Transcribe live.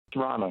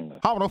Toronto.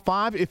 Hot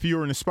 105, if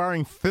you're an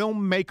aspiring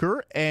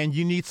filmmaker and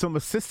you need some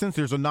assistance,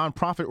 there's a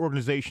nonprofit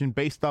organization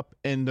based up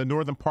in the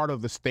northern part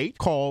of the state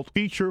called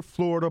Feature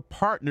Florida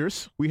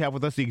Partners. We have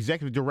with us the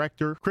executive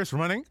director, Chris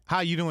Running. How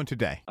are you doing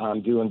today?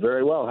 I'm doing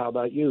very well. How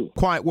about you?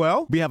 Quite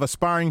well. We have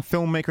aspiring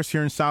filmmakers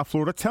here in South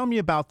Florida. Tell me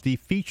about the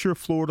Feature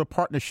Florida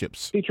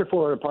Partnerships. Feature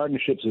Florida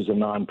Partnerships is a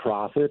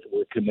nonprofit.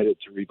 We're committed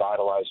to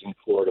revitalizing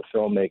Florida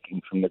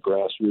filmmaking from the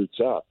grassroots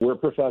up. We're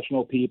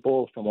professional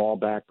people from all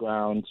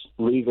backgrounds,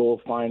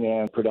 legal,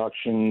 finance,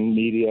 production,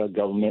 media,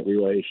 government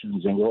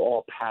relations, and we're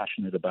all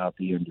passionate about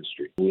the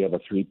industry. We have a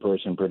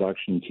 3-person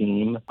production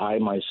team. I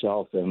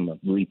myself am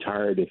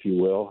retired, if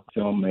you will,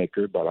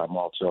 filmmaker, but I'm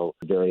also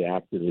very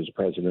active as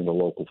president of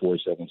Local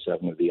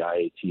 477 of the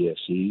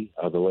IATSE,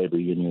 the labor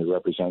union that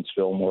represents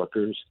film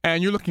workers.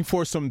 And you're looking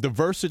for some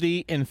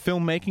diversity in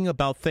filmmaking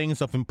about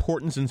things of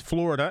importance in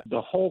Florida.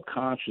 The whole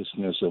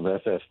consciousness of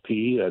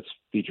FFP, that's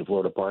Feature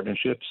Florida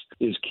Partnerships,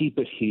 is keep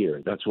it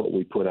here. That's what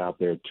we put out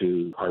there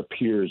to our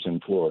peers in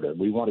Florida.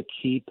 We want to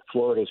keep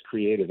Florida's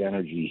creative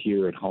energy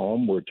here at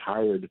home. We're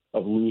tired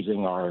of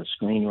losing our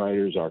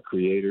screenwriters, our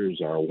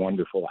creators, our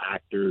wonderful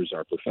actors,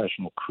 our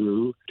professional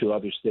crew to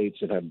other states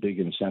that have big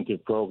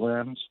incentive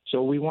programs.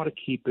 So we want to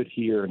keep it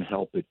here and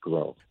help it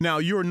grow. Now,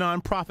 you're a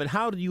nonprofit.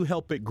 How do you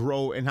help it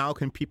grow, and how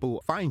can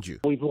people find you?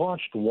 We've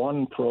launched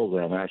one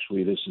program.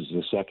 Actually, this is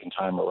the second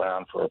time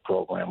around for a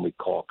program we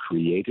call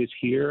Create It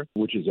Here,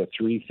 which is a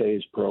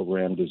 3-phase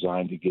program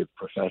designed to give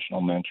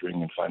professional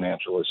mentoring and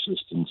financial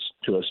assistance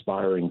to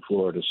aspiring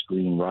Florida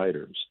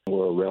screenwriters.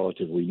 We're a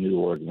relatively new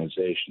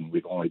organization.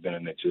 We've only been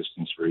in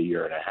existence for a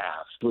year and a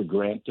half. We're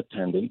grant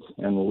dependent,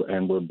 and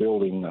we're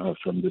building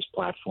from this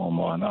platform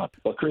on up.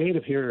 But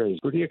Creative Here is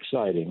pretty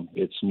exciting.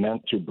 It's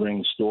meant to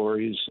bring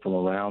stories from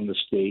around the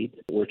state.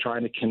 We're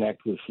trying to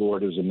connect with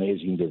Florida's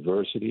amazing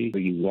diversity,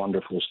 the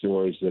wonderful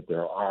stories that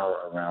there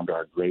are around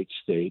our great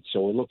state.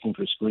 So we're looking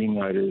for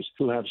screenwriters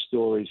who have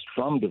stories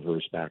from diverse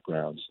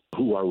backgrounds,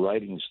 who are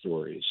writing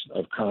stories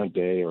of current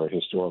day or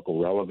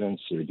historical relevance.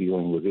 They're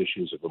dealing with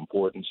issues of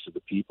importance to the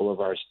people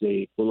of our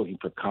state. We're looking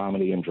for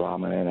comedy and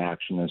drama and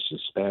action and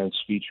suspense,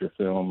 feature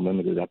film,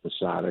 limited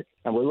episodic.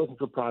 And we're looking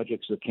for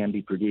projects that can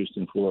be produced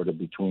in Florida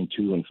between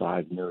 $2 and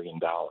 $5 million.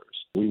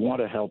 We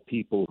want to help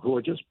people who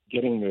are just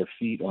getting their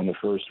feet on the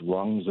first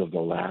rungs of the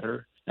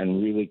ladder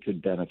and really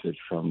could benefit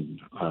from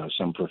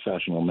some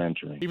professional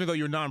mentoring. Even though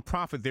you're a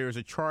nonprofit, there is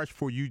a charge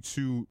for you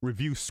to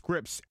review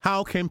scripts.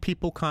 How can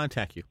people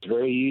contact you? It's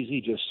very easy.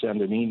 Just send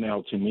an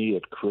email to me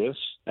at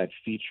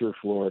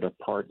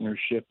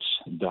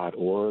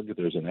chris@featurefloridapartnerships.org.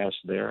 There's an S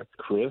there.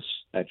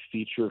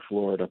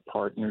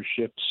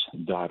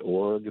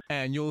 chris@featurefloridapartnerships.org.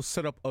 And you'll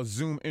set up a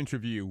Zoom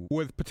interview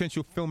with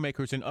potential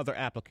filmmakers and other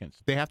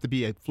applicants. They have to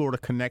be Florida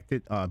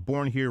connected,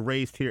 born here,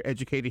 raised here,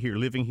 educated here,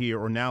 living here,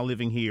 or now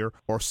living here,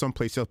 or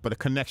someplace else, but a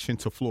connection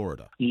to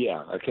Florida.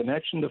 Yeah, a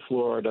connection to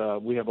Florida.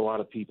 We have a lot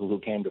of people who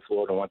came to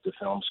Florida, went to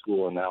film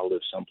school, and now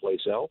live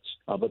someplace else.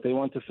 But they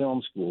went to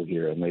film school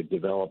here, and they've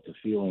developed a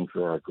feeling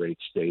for our great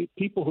state.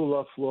 People who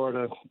love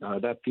Florida,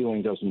 that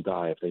feeling doesn't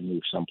die if they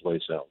move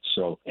someplace else.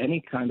 So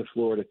any kind of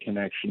Florida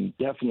connection,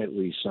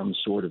 definitely some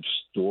sort of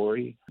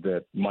story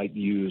that might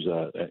use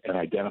an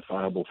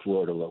identifiable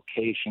Florida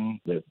location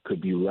that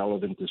could be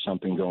relevant to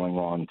something going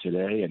on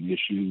today, an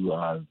issue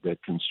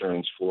that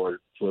concerns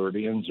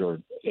Floridians or,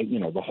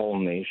 the whole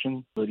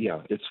nation. But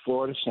yeah, it's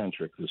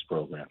Florida-centric, this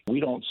program. We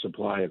don't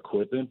supply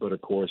equipment, but of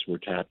course we're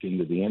tapped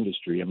into the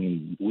industry. I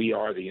mean, we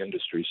are the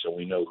industry, so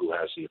we know who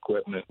has the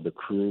equipment, the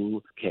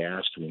crew,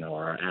 cast, we know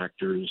our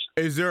actors.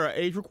 Is there an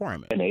age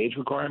requirement? An age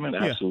requirement?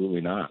 Yeah. Absolutely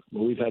not.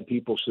 We've had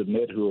people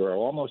submit who are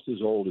almost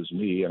as old as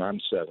me, and I'm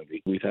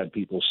 70. We've had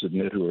people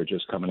submit who are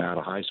just coming out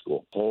of high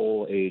school,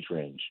 whole age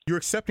range. You're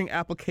accepting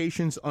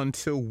applications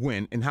until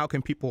when, and how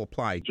can people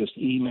apply? Just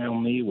email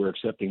me. We're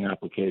accepting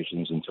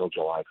applications until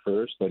July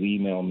 1st, but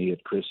email me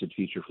at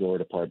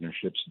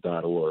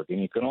chris@featurefloridapartnerships.org.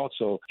 And you can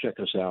also check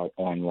us out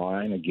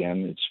online.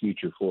 Again, it's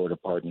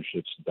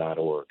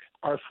featurefloridapartnerships.org.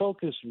 Our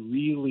focus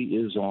really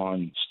is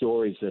on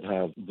stories that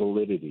have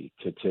validity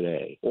to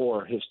today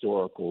or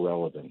historical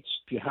relevance.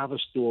 If you have a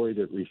story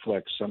that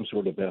reflects some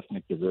sort of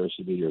ethnic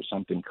diversity or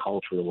something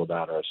cultural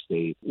about our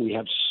state, we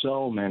have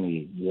so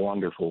many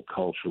wonderful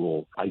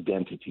cultural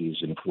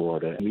identities in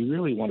Florida, and we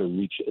really want to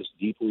reach as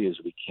deeply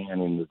as we can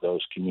into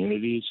those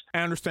communities.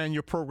 I understand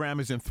your program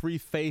is in 3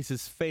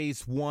 phases.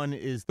 Phase 1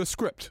 is the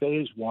script.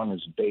 Phase 1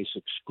 is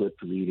basic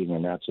script reading,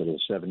 and that's at a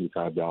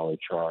 $75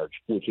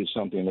 charge, which is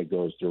something that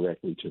goes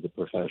directly to the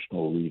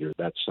professional reader.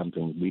 That's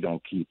something we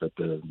don't keep at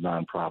the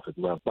nonprofit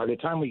level. By the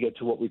time we get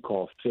to what we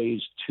call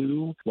Phase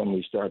 2, when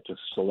we start to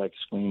select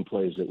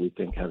screenplays that we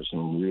think have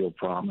some real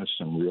promise,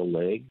 some real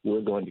leg,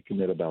 we're going to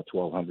commit about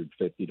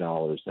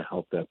 $1,250 to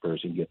help that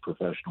person get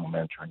professional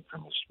mentoring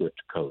from a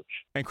script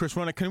coach. And Chris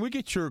Runner, can we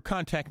get your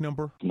contact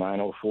number?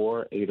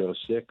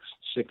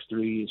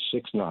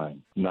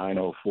 904-806-6369.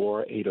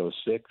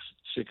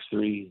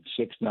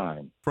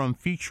 904-806-6369. From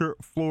Feature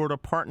Florida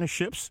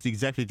Partnerships, the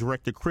Executive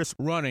Director, Chris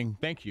Running.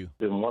 Thank you. It's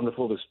been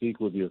wonderful to speak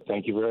with you.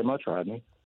 Thank you very much, Rodney.